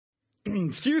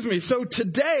Excuse me. So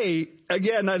today,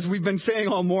 again, as we've been saying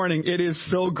all morning, it is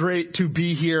so great to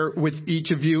be here with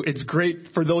each of you. It's great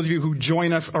for those of you who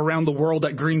join us around the world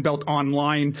at Greenbelt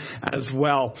Online as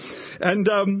well. And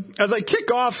as I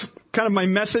kick off kind of my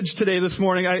message today this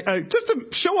morning, I just a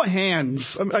show of hands.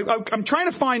 I'm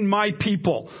trying to find my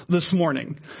people this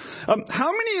morning. How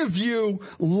many of you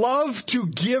love to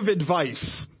give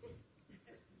advice?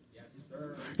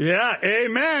 Yeah,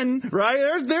 amen.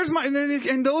 Right? There's my,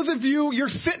 and those of you, you're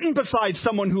sitting beside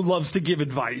someone who loves to give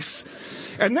advice.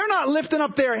 And they're not lifting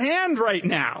up their hand right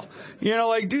now. You know,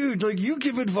 like, dude, like you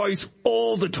give advice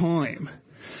all the time.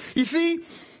 You see,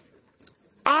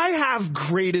 I have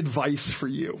great advice for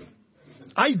you.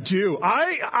 I do.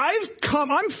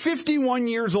 I'm 51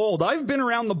 years old. I've been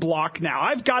around the block now.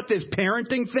 I've got this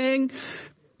parenting thing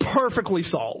perfectly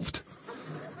solved.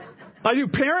 I do.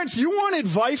 Parents, you want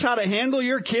advice how to handle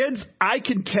your kids? I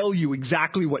can tell you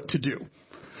exactly what to do.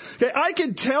 Okay, I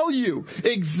can tell you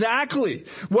exactly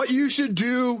what you should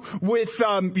do with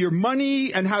your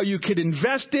money and how you could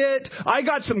invest it. I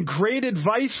got some great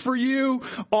advice for you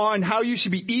on how you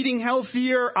should be eating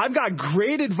healthier. I've got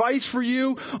great advice for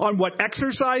you on what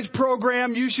exercise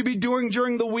program you should be doing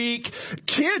during the week.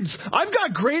 Kids, I've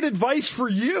got great advice for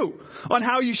you on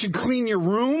how you should clean your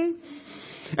room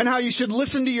and how you should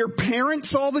listen to your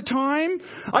parents all the time.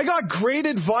 I got great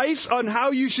advice on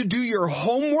how you should do your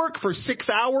homework for 6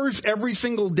 hours every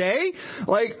single day.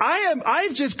 Like,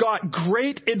 I've just got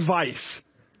great advice.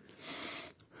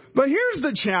 But here's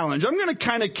the challenge. I'm going to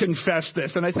kind of confess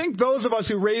this. And I think those of us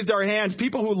who raised our hands,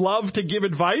 people who love to give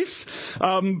advice,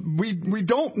 we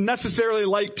don't necessarily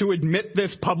like to admit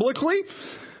this publicly.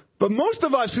 But most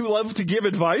of us who love to give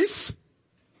advice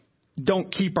don't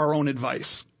keep our own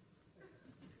advice.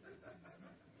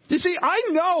 You see, I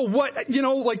know what,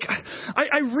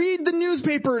 I read the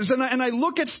newspapers and I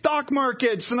look at stock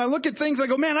markets and I look at things. I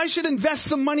go, man, I should invest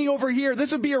some money over here.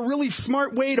 This would be a really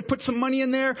smart way to put some money in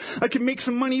there. I could make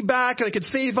some money back and I could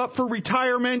save up for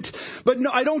retirement. But no,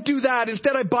 I don't do that.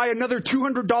 Instead, I buy another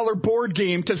 $200 board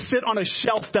game to sit on a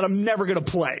shelf that I'm never going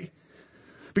to play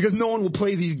because no one will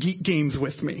play these geek games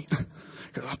with me.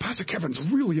 Pastor Kevin's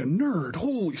really a nerd.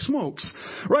 Holy smokes.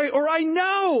 Right? Or I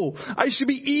know I should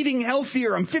be eating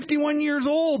healthier. I'm 51 years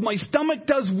old. My stomach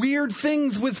does weird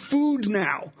things with food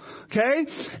now. Okay?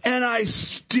 And I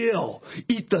still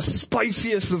eat the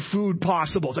spiciest of food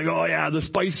possible. It's like, oh yeah, the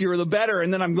spicier the better.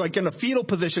 And then I'm like in a fetal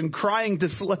position crying to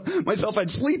myself at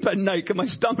sleep at night because my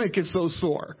stomach is so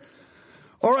sore.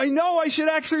 Or I know I should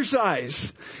exercise.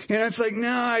 And it's like,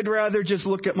 nah, I'd rather just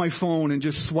look at my phone and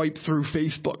just swipe through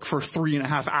Facebook for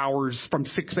 3.5 hours from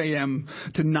 6 a.m.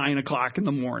 to 9 o'clock in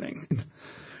the morning.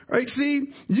 Right?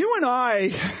 See, you and I,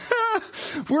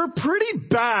 we're pretty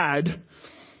bad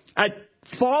at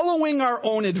following our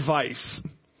own advice.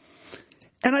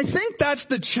 And I think that's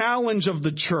the challenge of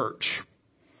the church.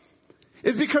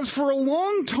 Is because for a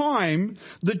long time,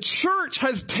 the church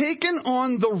has taken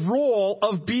on the role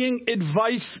of being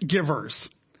advice givers.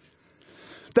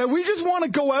 That we just want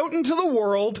to go out into the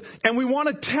world and we want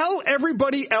to tell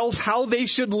everybody else how they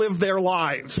should live their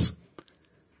lives.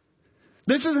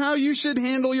 This is how you should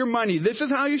handle your money. This is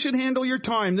how you should handle your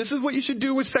time. This is what you should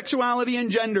do with sexuality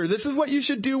and gender. This is what you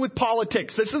should do with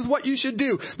politics. This is what you should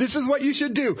do. This is what you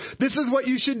should do. This is what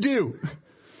you should do.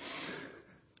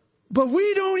 But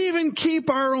we don't even keep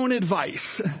our own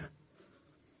advice.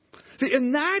 See,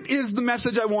 and that is the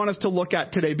message I want us to look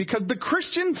at today, because the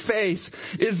Christian faith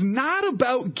is not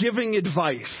about giving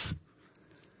advice.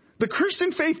 The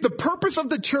Christian faith, the purpose of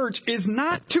the church is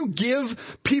not to give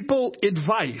people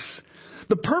advice.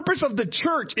 The purpose of the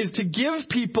church is to give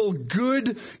people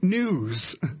good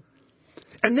news.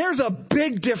 And there's a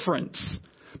big difference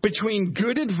between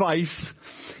good advice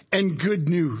and good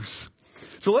news.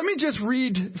 So let me just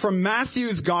read from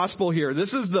Matthew's gospel here.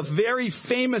 This is the very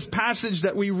famous passage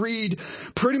that we read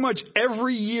pretty much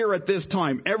every year at this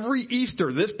time. Every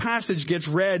Easter, this passage gets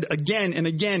read again and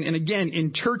again and again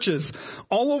in churches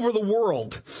all over the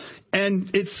world. And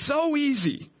it's so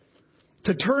easy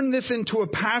to turn this into a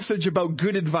passage about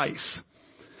good advice.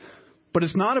 But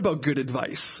it's not about good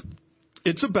advice.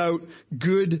 It's about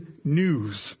good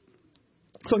news.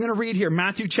 So I'm going to read here,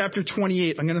 Matthew chapter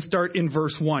 28. I'm going to start in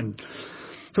verse 1.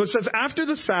 So it says, after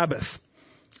the Sabbath,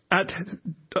 at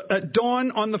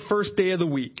dawn on the first day of the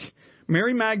week,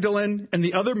 Mary Magdalene and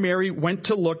the other Mary went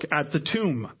to look at the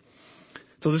tomb.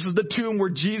 So this is the tomb where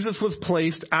Jesus was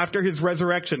placed after his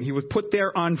resurrection. He was put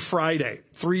there on Friday,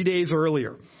 3 days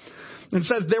earlier. And it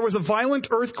says, there was a violent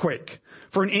earthquake,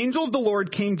 for an angel of the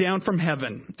Lord came down from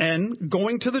heaven and,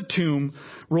 going to the tomb,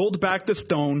 rolled back the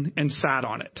stone and sat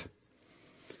on it.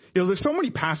 There's so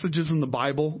many passages in the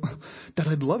Bible that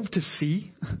I'd love to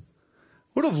see.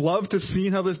 Would have loved to see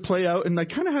how this play out. And I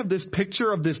kind of have this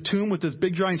picture of this tomb with this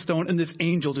big giant stone and this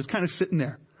angel just kind of sitting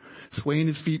there, swaying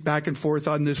his feet back and forth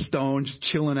on this stone, just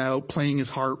chilling out, playing his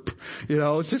harp.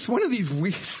 It's just one of these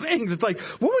weird things. It's like,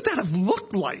 what would that have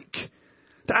looked like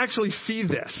to actually see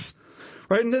this?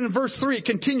 Right? And then in verse 3, it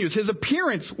continues. His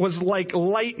appearance was like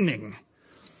lightning,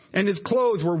 and his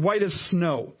clothes were white as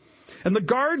snow. And the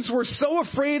guards were so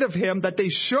afraid of him that they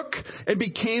shook and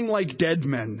became like dead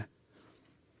men.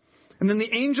 And then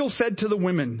the angel said to the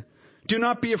women, "Do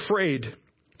not be afraid,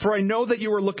 for I know that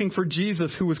you are looking for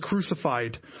Jesus who was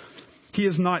crucified. He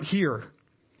is not here.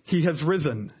 He has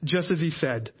risen, just as he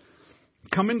said.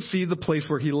 Come and see the place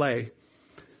where he lay.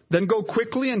 Then go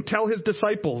quickly and tell his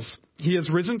disciples, he has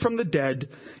risen from the dead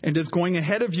and is going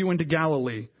ahead of you into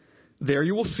Galilee. There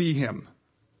you will see him.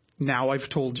 Now I've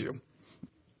told you."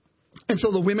 And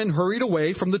so the women hurried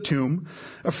away from the tomb,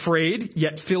 afraid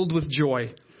yet filled with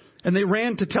joy. And they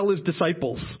ran to tell his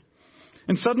disciples.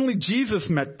 And suddenly Jesus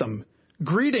met them.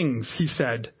 "Greetings," he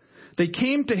said. They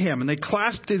came to him and they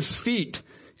clasped his feet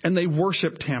and they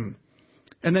worshiped him.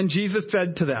 And then Jesus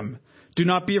said to them, "Do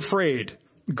not be afraid.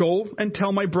 Go and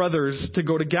tell my brothers to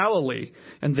go to Galilee,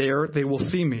 and there they will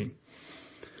see me."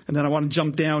 And then I want to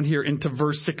jump down here into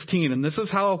verse 16. And this is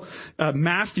how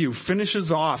Matthew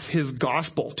finishes off his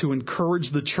gospel to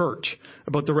encourage the church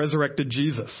about the resurrected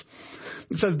Jesus.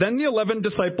 It says, "Then the 11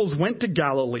 disciples went to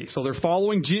Galilee." So they're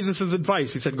following Jesus'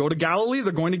 advice. He said, go to Galilee.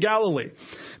 They're going to Galilee.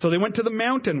 So they went to the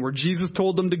mountain where Jesus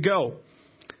told them to go.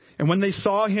 And when they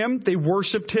saw him, they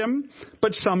worshiped him,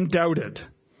 but some doubted.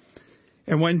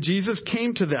 And when Jesus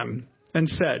came to them and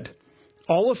said,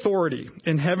 "All authority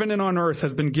in heaven and on earth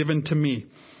has been given to me.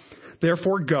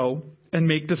 Therefore go and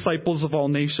make disciples of all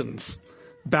nations,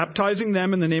 baptizing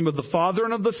them in the name of the Father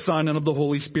and of the Son and of the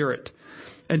Holy Spirit,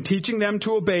 and teaching them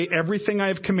to obey everything I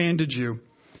have commanded you.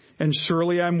 And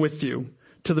surely I'm with you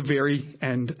to the very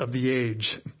end of the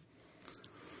age."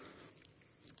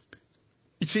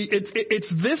 You see, it's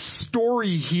this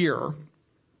story here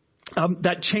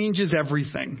that changes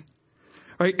everything.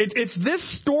 Right? It's this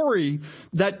story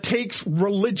that takes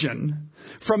religion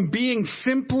from being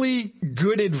simply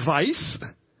good advice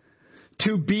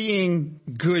to being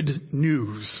good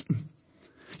news.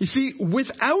 You see,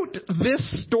 without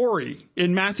this story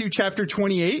in Matthew chapter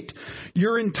 28,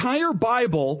 your entire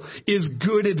Bible is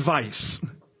good advice.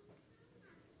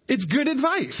 It's good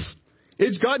advice.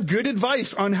 It's got good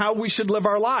advice on how we should live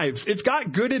our lives. It's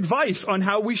got good advice on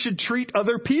how we should treat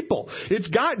other people. It's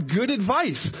got good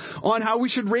advice on how we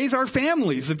should raise our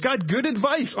families. It's got good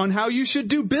advice on how you should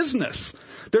do business.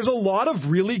 There's a lot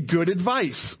of really good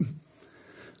advice.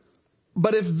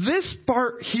 But if this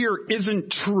part here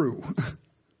isn't true,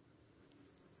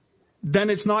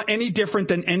 then it's not any different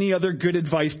than any other good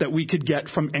advice that we could get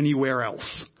from anywhere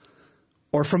else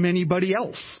or from anybody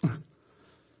else.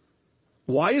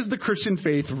 Why is the Christian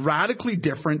faith radically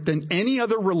different than any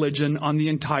other religion on the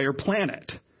entire planet?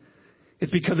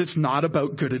 It's because it's not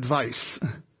about good advice.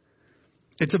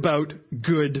 It's about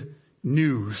good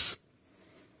news.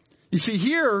 You see,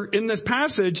 here in this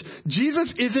passage,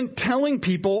 Jesus isn't telling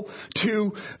people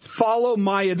to follow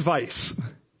my advice.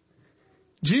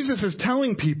 Jesus is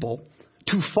telling people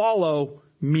to follow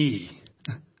me.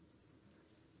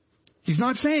 He's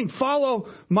not saying follow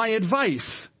my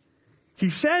advice. He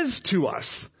says to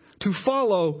us to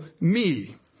follow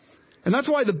me. And that's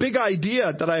why the big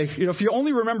idea that if you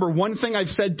only remember one thing I've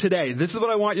said today, this is what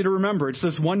I want you to remember. It's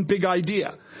this one big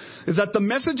idea, is that the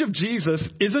message of Jesus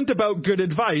isn't about good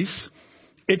advice.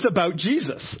 It's about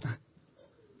Jesus.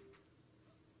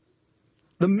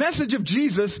 The message of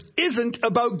Jesus isn't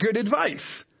about good advice.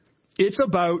 It's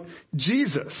about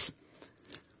Jesus.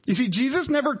 You see, Jesus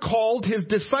never called his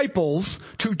disciples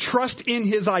to trust in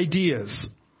his ideas.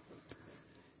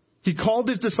 He called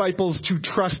his disciples to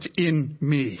trust in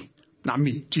me. Not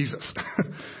me, Jesus.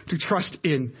 To trust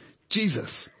in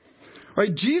Jesus.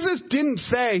 Right? Jesus didn't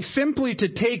say simply to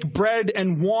take bread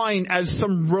and wine as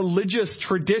some religious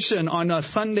tradition on a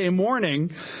Sunday morning,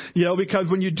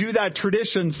 because when you do that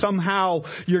tradition, somehow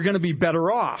you're going to be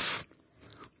better off.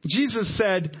 Jesus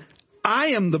said, "I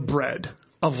am the bread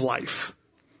of life."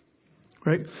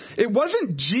 Right? It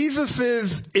wasn't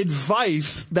Jesus'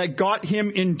 advice that got him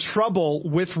in trouble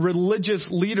with religious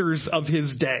leaders of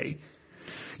his day.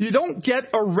 You don't get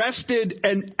arrested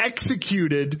and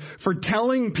executed for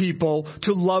telling people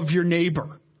to love your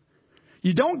neighbor.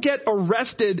 You don't get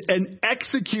arrested and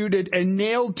executed and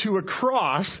nailed to a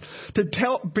cross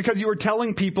because you were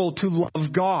telling people to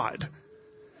love God.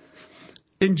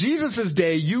 In Jesus'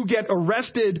 day, you get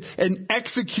arrested and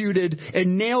executed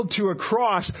and nailed to a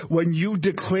cross when you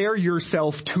declare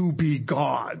yourself to be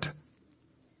God.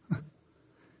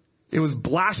 It was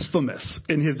blasphemous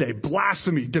in his day.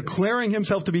 Blasphemy. Declaring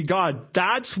himself to be God.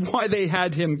 That's why they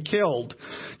had him killed.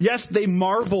 Yes, they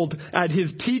marveled at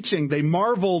his teaching. They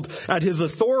marveled at his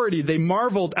authority. They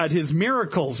marveled at his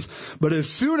miracles. But as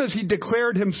soon as he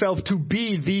declared himself to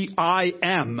be the I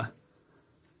am,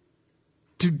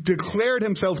 declared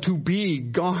himself to be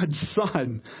God's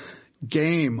son,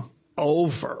 game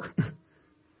over.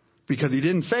 Because he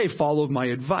didn't say, follow my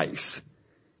advice.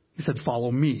 He said,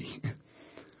 follow me.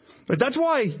 But that's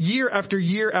why year after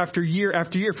year after year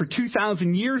after year, for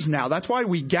 2,000 years now, that's why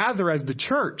we gather as the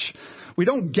church. We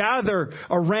don't gather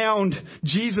around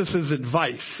Jesus'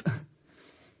 advice.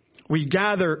 We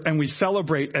gather and we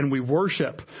celebrate and we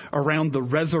worship around the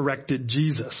resurrected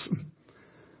Jesus.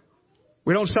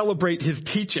 We don't celebrate his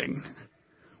teaching.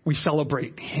 We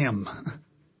celebrate him.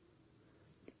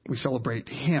 We celebrate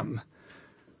him.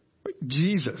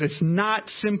 Jesus. It's not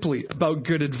simply about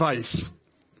good advice.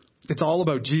 It's all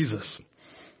about Jesus.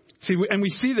 See, and we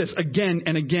see this again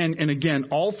and again and again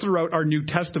all throughout our New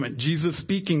Testament. Jesus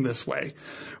speaking this way,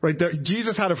 right?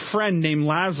 Jesus had a friend named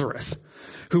Lazarus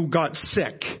who got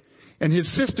sick, and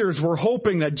his sisters were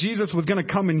hoping that Jesus was going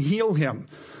to come and heal him,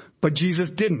 but Jesus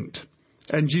didn't.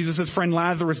 And Jesus' friend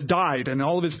Lazarus died, and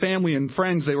all of his family and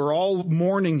friends, they were all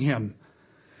mourning him.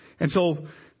 And so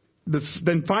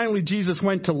then finally Jesus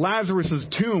went to Lazarus'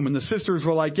 tomb, and the sisters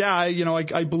were like, yeah,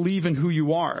 I believe in who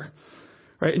you are.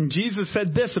 Right? And Jesus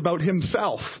said this about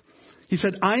himself. He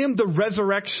said, I am the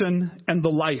resurrection and the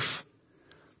life.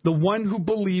 The one who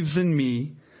believes in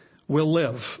me will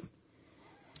live.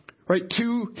 Right?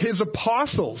 To his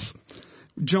apostles,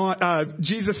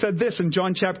 Jesus said this in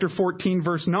John chapter 14,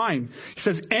 verse 9. He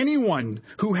says, anyone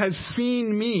who has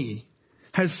seen me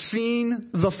has seen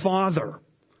the Father.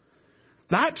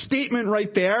 That statement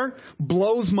right there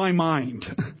blows my mind.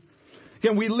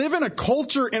 Again, we live in a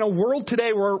culture, in a world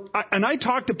today where, and I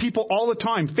talk to people all the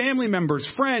time, family members,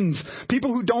 friends,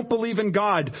 people who don't believe in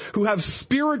God, who have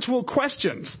spiritual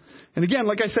questions. And again,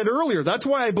 like I said earlier, that's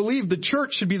why I believe the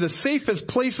church should be the safest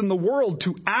place in the world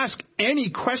to ask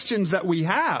any questions that we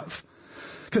have.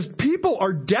 Because people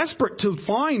are desperate to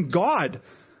find God.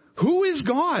 Who is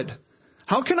God?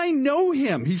 How can I know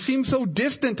him? He seems so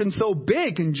distant and so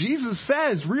big. And Jesus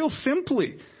says, real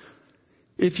simply,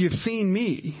 if you've seen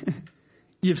me,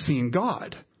 you've seen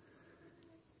God.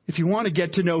 If you want to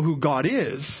get to know who God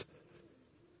is,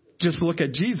 just look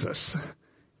at Jesus.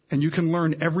 And you can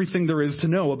learn everything there is to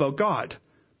know about God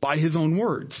by his own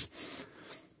words.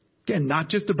 Again, not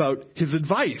just about his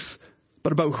advice,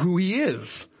 but about who he is.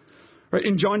 Right?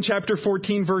 In John chapter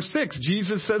 14, verse 6,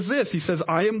 Jesus says this. He says,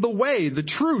 I am the way, the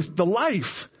truth, the life.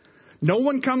 No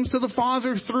one comes to the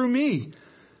Father through me.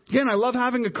 Again, I love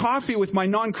having a coffee with my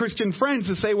non-Christian friends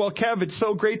to say, well, Kev, it's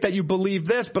so great that you believe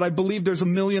this, but I believe there's a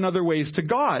million other ways to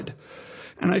God.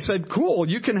 And I said, cool,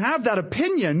 you can have that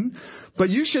opinion, but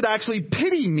you should actually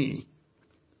pity me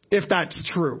if that's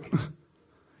true.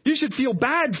 You should feel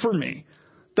bad for me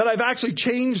that I've actually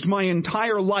changed my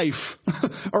entire life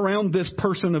around this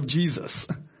person of Jesus.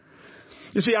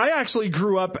 You see, I actually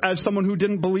grew up as someone who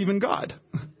didn't believe in God.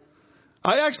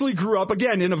 I actually grew up,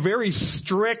 again, in a very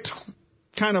strict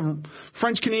kind of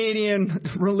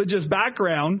French-Canadian religious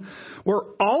background where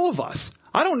all of us,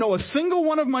 I don't know a single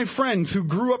one of my friends who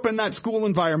grew up in that school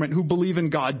environment who believe in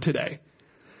God today.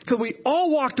 Because we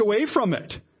all walked away from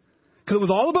it. Because it was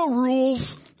all about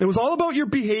rules. It was all about your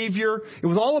behavior. It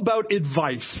was all about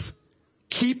advice.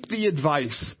 Keep the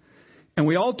advice. And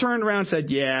we all turned around and said,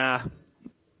 yeah,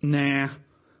 nah,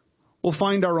 we'll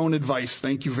find our own advice.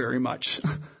 Thank you very much.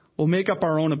 We'll make up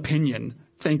our own opinion.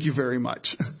 Thank you very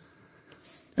much.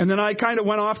 And then I kind of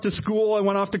went off to school. I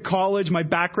went off to college. My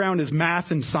background is math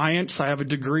and science. I have a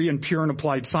degree in pure and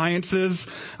applied sciences.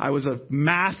 I was a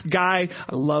math guy.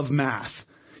 I love math.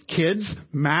 Kids,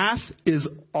 math is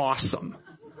awesome.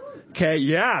 Okay,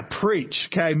 yeah, preach.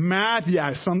 Okay, math,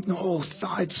 yeah,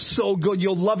 it's so good.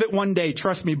 You'll love it one day.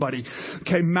 Trust me, buddy.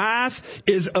 Okay, math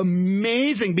is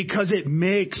amazing because it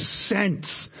makes sense.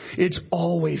 It's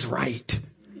always right.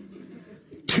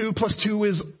 2 + 2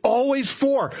 is always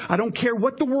 4. I don't care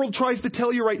what the world tries to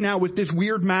tell you right now with this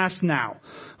weird math now.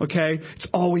 Okay? It's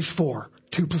always 4.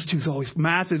 2 + 2 is always,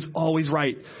 math is always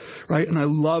right. Right? And I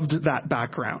loved that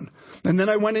background. And then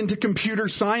I went into computer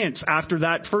science after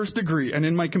that first degree. And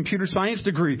in my computer science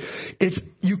degree,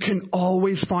 you can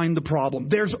always find the problem.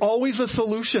 There's always a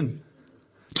solution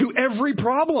to every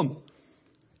problem.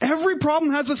 Every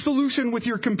problem has a solution with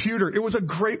your computer. It was a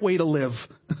great way to live.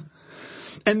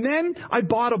 And then I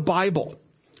bought a Bible.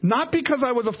 Not because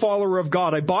I was a follower of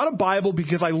God. I bought a Bible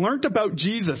because I learned about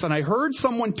Jesus, and I heard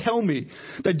someone tell me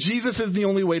that Jesus is the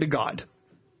only way to God.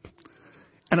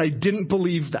 And I didn't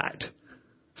believe that.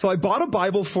 So I bought a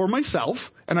Bible for myself,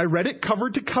 and I read it cover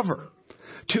to cover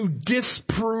to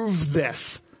disprove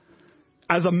this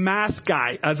as a math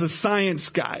guy, as a science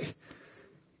guy.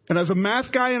 And as a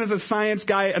math guy and as a science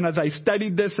guy, and as I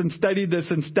studied this and studied this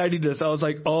and studied this, I was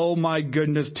like, oh my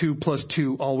goodness, 2 +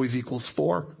 2 always equals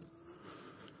 4.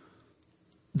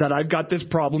 That I've got this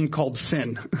problem called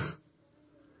sin.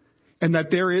 And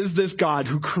that there is this God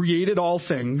who created all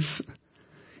things,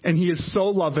 and he is so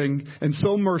loving and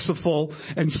so merciful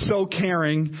and so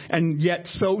caring and yet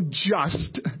so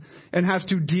just and has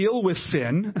to deal with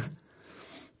sin,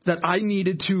 that I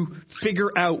needed to figure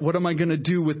out, what am I going to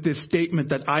do with this statement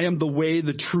that I am the way,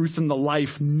 the truth, and the life.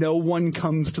 No one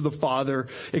comes to the Father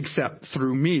except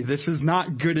through me. This is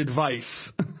not good advice.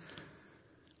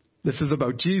 This is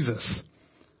about Jesus.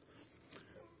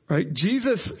 Right?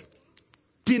 Jesus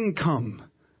didn't come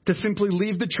to simply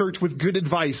leave the church with good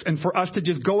advice and for us to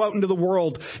just go out into the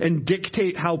world and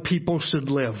dictate how people should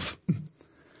live.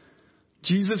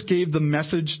 Jesus gave the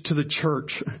message to the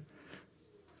church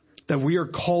that we are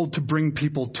called to bring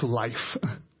people to life.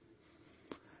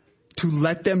 To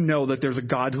let them know that there's a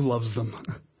God who loves them.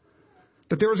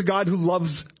 That there is a God who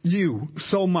loves you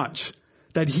so much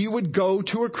that he would go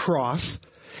to a cross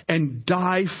and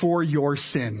die for your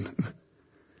sin.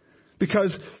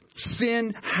 Because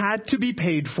sin had to be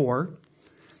paid for.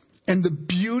 And the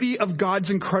beauty of God's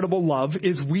incredible love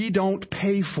is we don't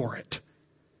pay for it.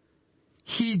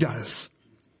 He does.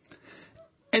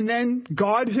 And then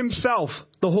God himself,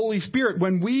 the Holy Spirit,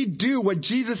 when we do what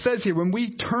Jesus says here, when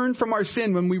we turn from our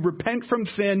sin, when we repent from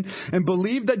sin and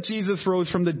believe that Jesus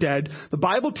rose from the dead, the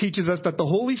Bible teaches us that the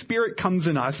Holy Spirit comes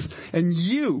in us and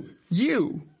you,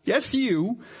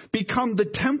 become the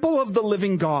temple of the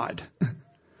living God.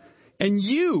 And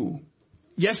you,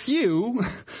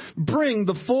 bring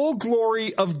the full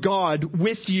glory of God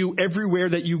with you everywhere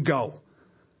that you go.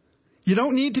 You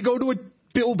don't need to go to a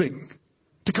building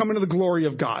to come into the glory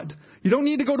of God. You don't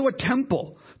need to go to a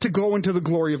temple to go into the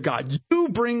glory of God. You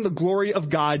bring the glory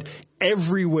of God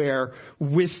everywhere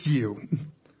with you.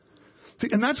 See,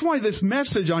 and that's why this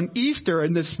message on Easter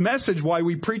and this message, why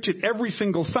we preach it every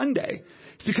single Sunday,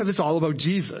 is because it's all about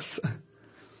Jesus.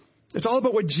 It's all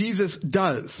about what Jesus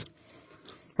does.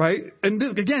 Right? And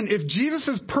again, if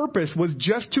Jesus' purpose was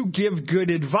just to give good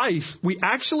advice, we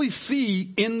actually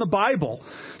see in the Bible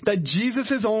that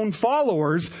Jesus' own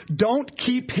followers don't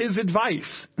keep his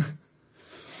advice.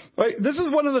 Right? This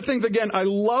is one of the things, again, I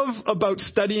love about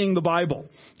studying the Bible.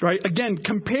 Right? Again,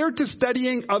 compared to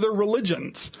studying other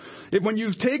religions. When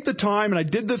you take the time, and I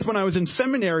did this when I was in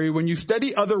seminary, when you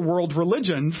study other world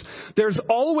religions, there's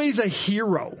always a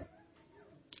hero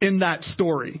in that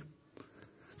story.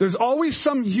 There's always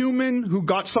some human who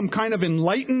got some kind of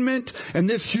enlightenment, and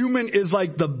this human is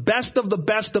like the best of the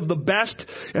best of the best,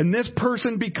 and this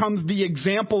person becomes the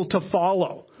example to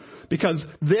follow because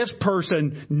this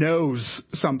person knows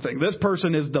something. This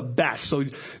person is the best, so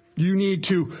you need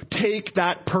to take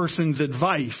that person's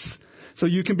advice so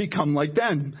you can become like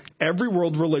them. Every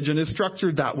world religion is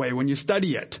structured that way when you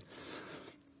study it.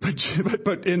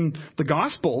 But in the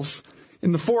Gospels,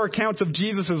 in the 4 accounts of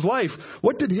Jesus' life,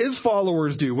 what did his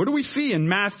followers do? What do we see in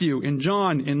Matthew, in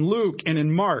John, in Luke, and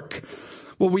in Mark?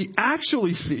 What we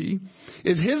actually see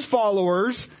is his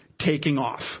followers taking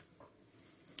off.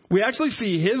 We actually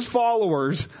see his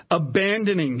followers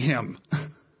abandoning him.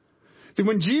 See,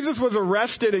 when Jesus was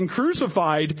arrested and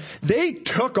crucified, they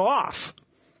took off.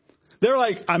 They're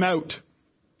like, I'm out.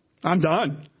 I'm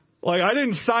done. Like, I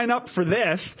didn't sign up for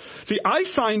this. See, I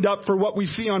signed up for what we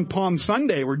see on Palm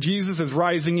Sunday, where Jesus is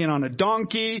rising in on a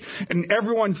donkey, and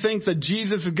everyone thinks that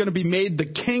Jesus is going to be made the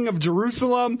king of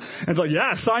Jerusalem. And it's like,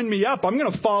 yeah, sign me up. I'm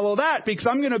going to follow that because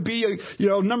I'm going to be,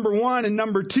 number 1 and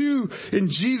number 2 in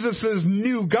Jesus'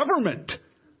 new government.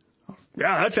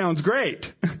 Yeah, that sounds great.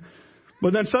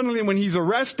 But then suddenly when he's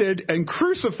arrested and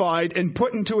crucified and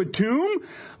put into a tomb,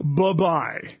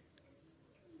 bye-bye.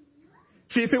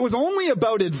 See, if it was only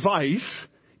about advice,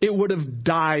 it would have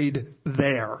died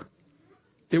there.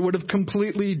 It would have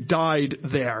completely died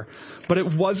there. But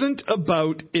it wasn't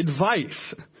about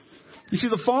advice. You see,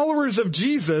 the followers of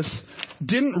Jesus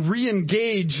didn't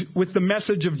re-engage with the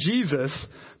message of Jesus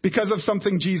because of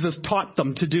something Jesus taught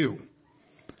them to do.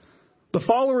 The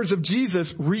followers of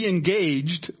Jesus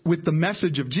re-engaged with the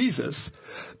message of Jesus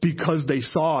because they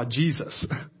saw Jesus.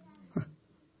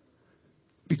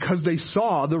 Because they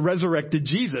saw the resurrected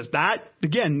Jesus. That,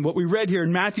 again, what we read here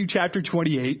in Matthew chapter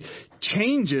 28,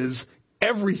 changes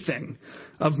everything,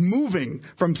 of moving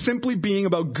from simply being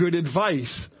about good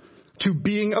advice to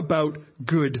being about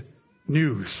good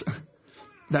news.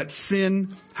 That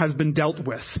sin has been dealt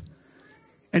with.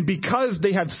 And because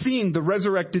they have seen the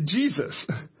resurrected Jesus,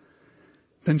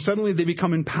 then suddenly they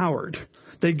become empowered.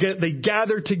 They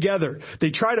gather together.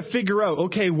 They try to figure out,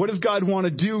 okay, what does God want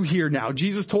to do here now?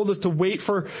 Jesus told us to wait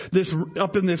for this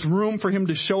up in this room for him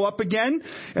to show up again.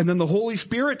 And then the Holy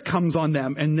Spirit comes on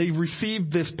them and they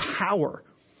receive this power.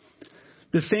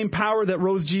 The same power that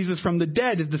rose Jesus from the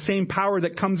dead is the same power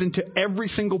that comes into every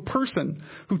single person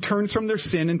who turns from their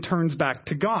sin and turns back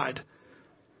to God.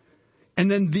 And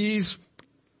then these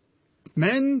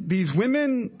men, these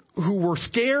women who were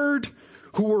scared,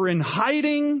 who were in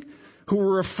hiding, who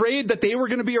were afraid that they were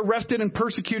going to be arrested and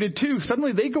persecuted too,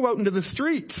 suddenly they go out into the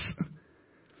streets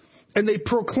and they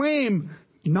proclaim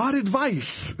not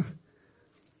advice,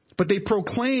 but they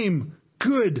proclaim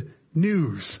good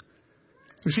news.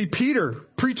 You see, Peter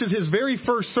preaches his very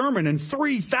first sermon and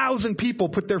 3,000 people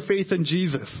put their faith in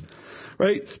Jesus.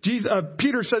 Right?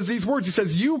 Peter says these words. He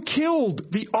says, "You killed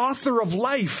the author of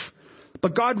life,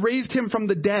 but God raised him from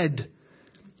the dead.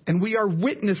 And we are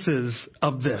witnesses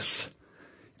of this."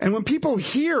 And when people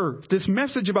hear this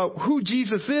message about who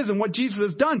Jesus is and what Jesus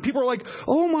has done, people are like,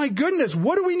 oh my goodness,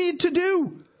 what do we need to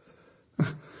do?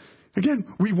 Again,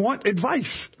 we want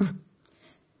advice.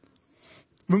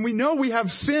 When we know we have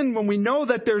sin, when we know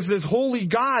that there's this holy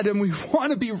God and we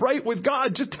want to be right with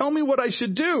God, just tell me what I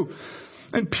should do.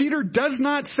 And Peter does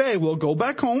not say, well, go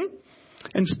back home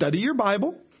and study your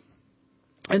Bible.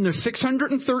 And there's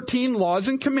 613 laws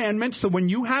and commandments. So when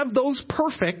you have those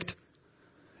perfect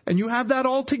and you have that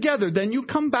all together, then you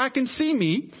come back and see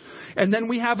me. And then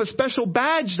we have a special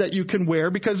badge that you can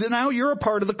wear because now you're a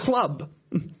part of the club.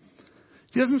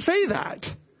 He doesn't say that.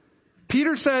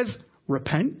 Peter says,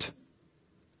 repent.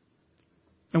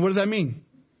 And what does that mean?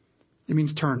 It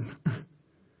means turn.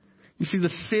 You see, the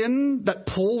sin that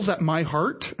pulls at my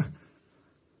heart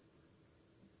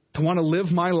to want to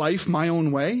live my life my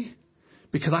own way,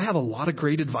 because I have a lot of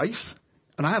great advice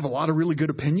and I have a lot of really good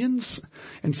opinions.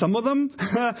 And some of them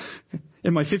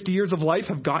in my 50 years of life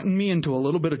have gotten me into a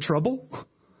little bit of trouble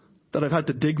that I've had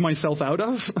to dig myself out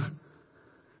of.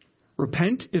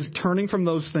 Repent is turning from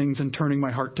those things and turning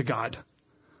my heart to God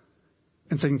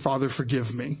and saying, Father,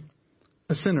 forgive me,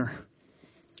 a sinner.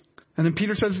 And then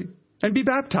Peter says, and be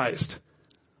baptized.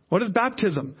 What is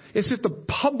baptism? It's just a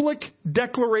public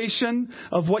declaration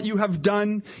of what you have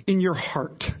done in your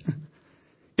heart.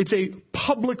 It's a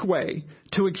public way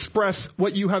to express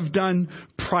what you have done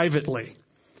privately.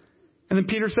 And then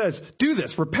Peter says, do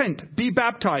this, repent, be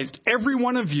baptized, every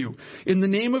one of you, in the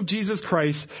name of Jesus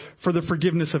Christ for the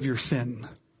forgiveness of your sin.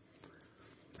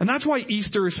 And that's why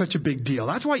Easter is such a big deal.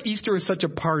 That's why Easter is such a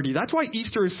party. That's why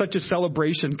Easter is such a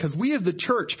celebration, because we as the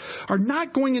church are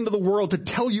not going into the world to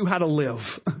tell you how to live.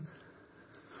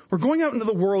 We're going out into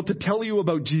the world to tell you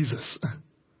about Jesus,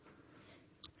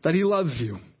 that he loves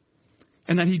you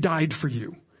and that he died for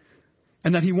you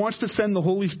and that he wants to send the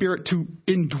Holy Spirit to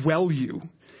indwell you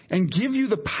and give you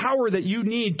the power that you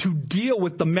need to deal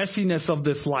with the messiness of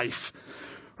this life,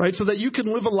 right? So that you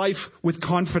can live a life with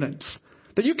confidence.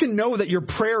 That you can know that your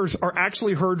prayers are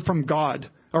actually heard from God,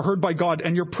 or heard by God,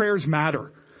 and your prayers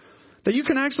matter. That you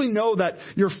can actually know that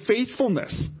your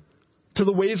faithfulness to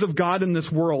the ways of God in this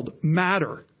world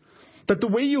matter. That the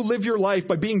way you live your life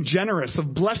by being generous,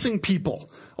 of blessing people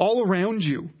all around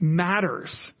you,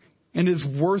 matters and is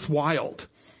worthwhile.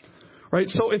 Right?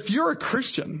 So if you're a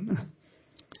Christian,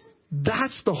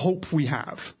 that's the hope we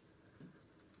have.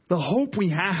 The hope we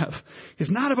have is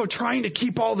not about trying to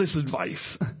keep all this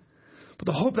advice. But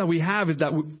the hope that we have is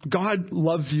that God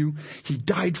loves you, he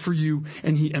died for you,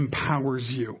 and he empowers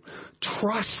you.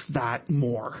 Trust that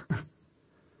more.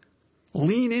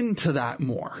 Lean into that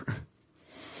more.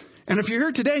 And if you're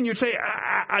here today and you'd say,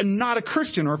 I'm not a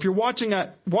Christian, or if you're watching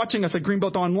us at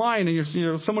Greenbelt Online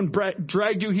and someone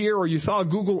dragged you here, or you saw a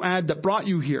Google ad that brought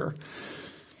you here,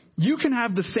 you can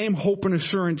have the same hope and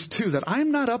assurance too, that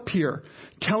I'm not up here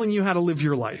telling you how to live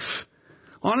your life.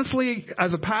 Honestly,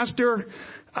 as a pastor,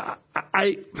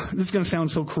 this is going to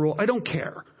sound so cruel. I don't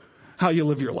care how you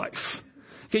live your life.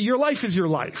 Okay, your life is your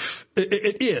life.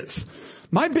 It is.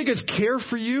 My biggest care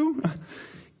for you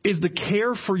is the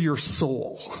care for your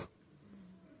soul.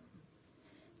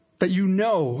 That you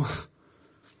know,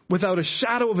 without a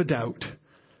shadow of a doubt,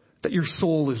 that your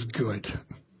soul is good.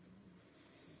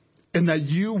 And that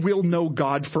you will know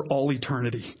God for all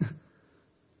eternity.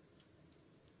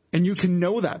 And you can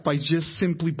know that by just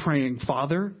simply praying,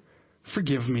 Father,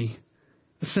 forgive me,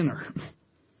 a sinner.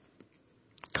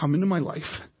 Come into my life.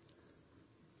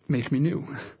 Make me new.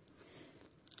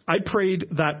 I prayed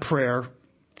that prayer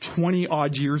 20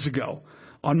 odd years ago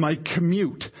on my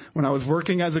commute when I was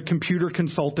working as a computer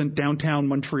consultant downtown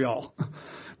Montreal,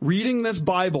 reading this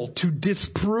Bible to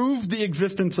disprove the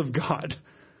existence of God.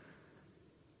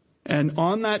 And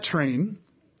on that train,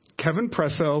 Kevin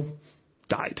Presso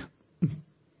died.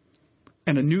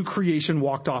 And a new creation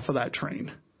walked off of that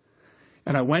train.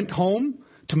 And I went home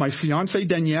to my fiancée,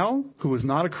 Danielle, who was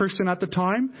not a Christian at the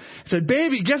time. I said,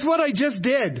 baby, guess what I just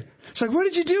did? She's like, what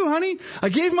did you do, honey? I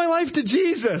gave my life to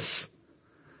Jesus.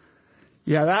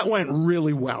 Yeah, that went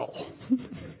really well. And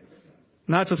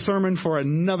that's a sermon for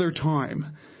another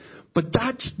time. But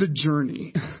that's the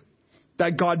journey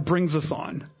that God brings us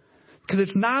on. Because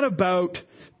it's not about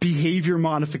behavior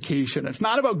modification. It's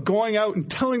not about going out and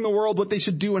telling the world what they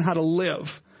should do and how to live.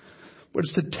 But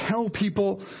it's to tell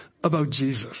people about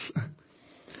Jesus.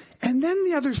 And then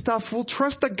the other stuff, we'll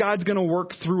trust that God's going to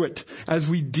work through it as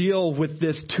we deal with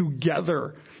this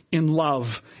together in love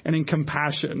and in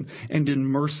compassion and in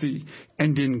mercy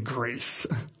and in grace.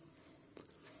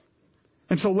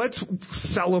 And so let's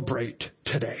celebrate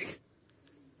today.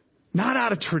 Not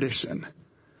out of tradition,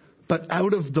 but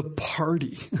out of the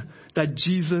party that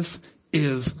Jesus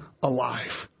is alive.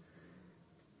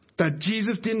 That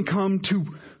Jesus didn't come to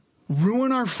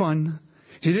ruin our fun.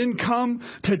 He didn't come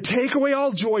to take away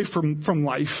all joy from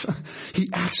life. He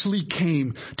actually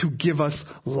came to give us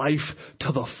life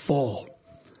to the full.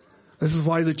 This is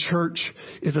why the church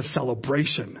is a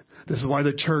celebration. This is why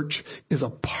the church is a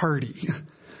party.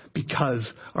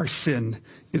 Because our sin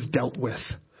is dealt with.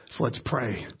 So let's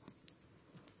pray.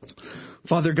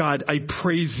 Father God, I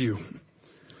praise you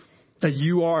that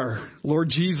you are, Lord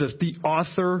Jesus, the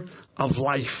author of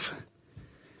life.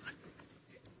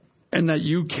 And that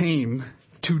you came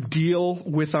to deal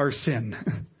with our sin.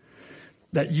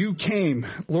 That you came,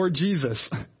 Lord Jesus,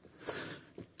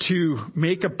 to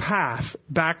make a path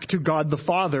back to God the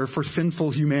Father for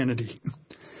sinful humanity.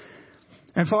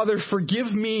 And Father, forgive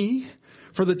me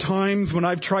for the times when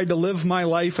I've tried to live my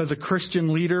life as a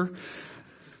Christian leader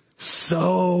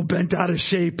so bent out of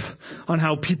shape on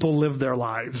how people live their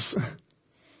lives.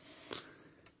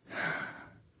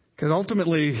 Because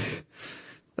ultimately,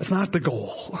 that's not the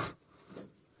goal.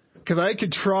 Because I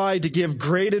could try to give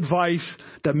great advice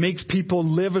that makes people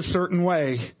live a certain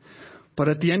way, but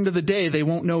at the end of the day, they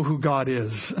won't know who God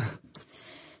is.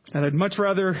 And I'd much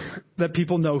rather that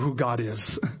people know who God is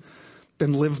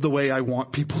than live the way I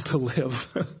want people to live.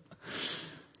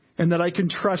 And that I can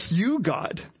trust you,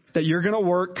 God, that you're going to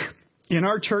work in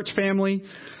our church family,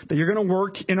 that you're going to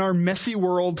work in our messy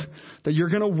world, that you're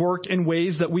going to work in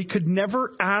ways that we could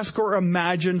never ask or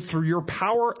imagine through your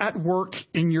power at work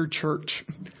in your church.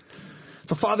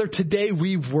 So, Father, today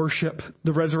we worship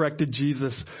the resurrected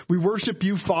Jesus. We worship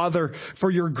you, Father, for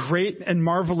your great and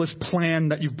marvelous plan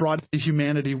that you've brought to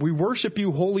humanity. We worship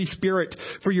you, Holy Spirit,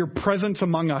 for your presence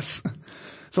among us.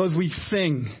 So as we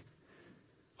sing,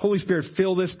 Holy Spirit,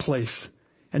 fill this place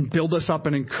and build us up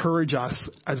and encourage us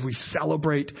as we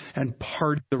celebrate and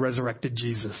party the resurrected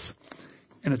Jesus.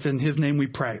 And it's in his name we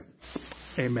pray.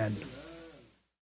 Amen.